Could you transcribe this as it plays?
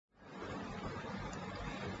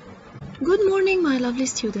Good morning, my lovely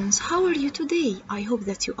students. How are you today? I hope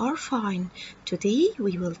that you are fine. Today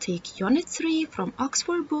we will take Unit 3 from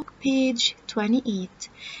Oxford Book, page 28.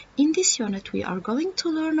 In this unit, we are going to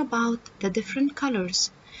learn about the different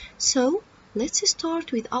colors. So, let's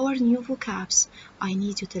start with our new vocabs. I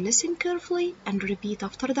need you to listen carefully and repeat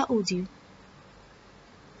after the audio.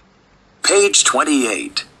 Page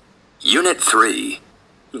 28. Unit 3.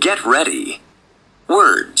 Get ready.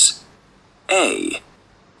 Words. A.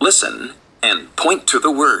 Listen and point to the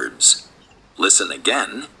words. Listen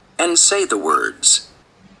again and say the words.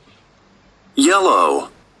 Yellow,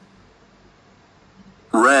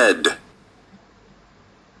 red,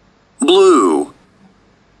 blue,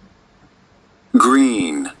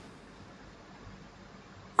 green,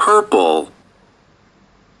 purple,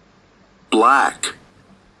 black,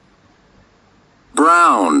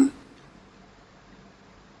 brown,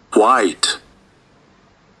 white,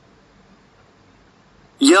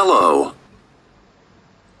 yellow,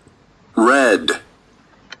 red,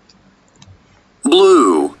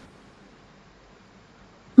 blue,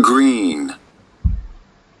 green,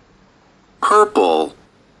 purple,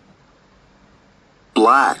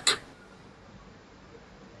 black,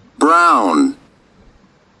 brown,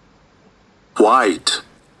 white.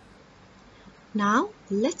 Now,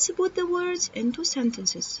 let's put the words into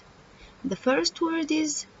sentences. The first word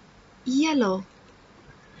is yellow.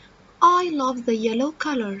 I love the yellow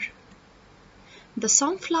color. The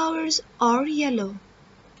sunflowers are yellow.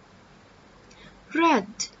 Red.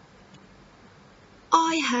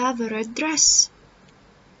 I have a red dress.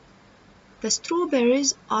 The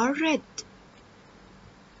strawberries are red.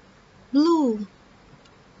 Blue.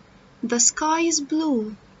 The sky is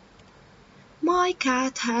blue. My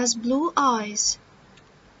cat has blue eyes.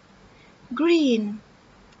 Green.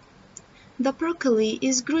 The broccoli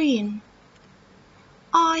is green.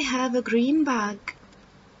 I have a green bag.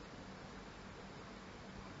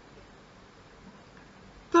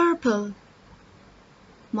 Purple.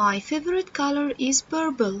 My favorite color is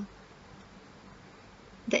purple.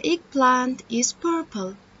 The eggplant is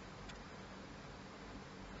purple.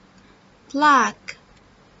 Black.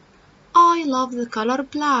 I love the color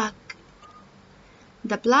black.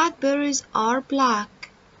 The blackberries are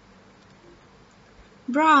black.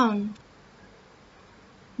 Brown.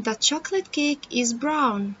 The chocolate cake is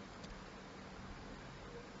brown.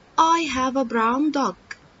 I have a brown dog.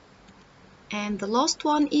 And the last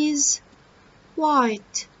one is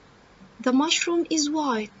white. The mushroom is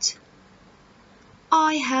white.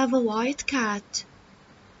 I have a white cat.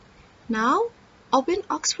 Now, open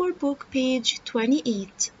Oxford Book, page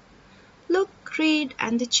 28. Look, read,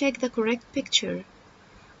 and check the correct picture.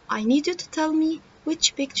 I need you to tell me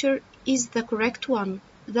which picture is the correct one,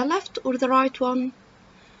 the left or the right one.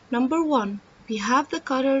 Number 1, we have the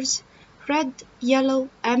colors red, yellow,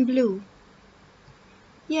 and blue.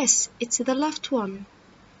 Yes, it's the left one.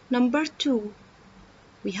 Number 2,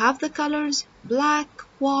 we have the colors black,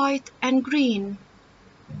 white, and green.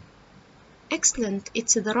 Excellent,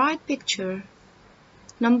 it's the right picture.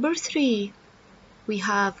 Number 3, we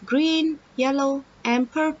have green, yellow,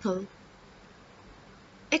 and purple.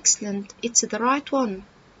 Excellent, it's the right one.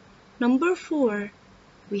 Number 4,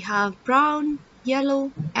 we have brown,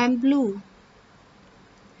 yellow, and blue.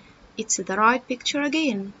 It's the right picture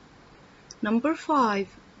again. Number 5,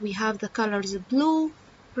 we have the colors blue,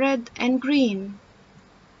 red, and green.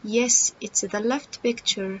 Yes, it's the left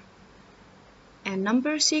picture. And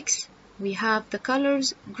number 6, we have the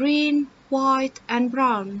colors green, white, and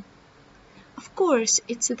brown. Of course,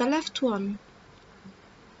 it's the left one.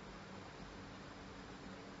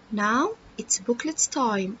 Now, it's booklets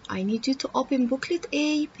time. I need you to open booklet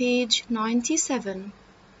A, page 97.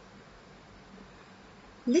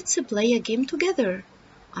 Let's play a game together.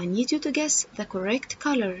 I need you to guess the correct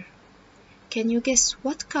color. Can you guess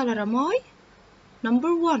what color am I?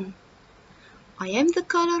 Number 1. I am the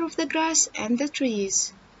color of the grass and the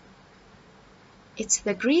trees. It's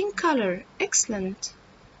the green color. Excellent.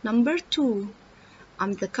 Number 2.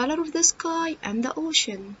 I'm the color of the sky and the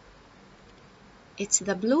ocean. It's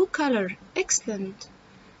the blue color. Excellent.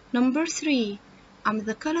 Number 3. I'm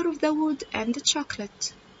the color of the wood and the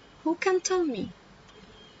chocolate. Who can tell me?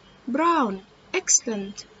 Brown.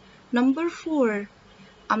 Excellent. Number 4.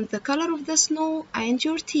 I'm the color of the snow and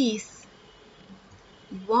your teeth.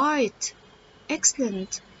 White.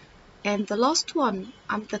 Excellent. And the last one,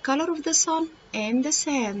 I'm the color of the sun and the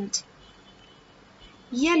sand.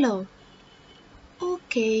 Yellow.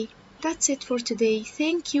 Okay, that's it for today.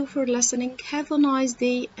 Thank you for listening. Have a nice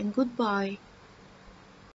day and goodbye.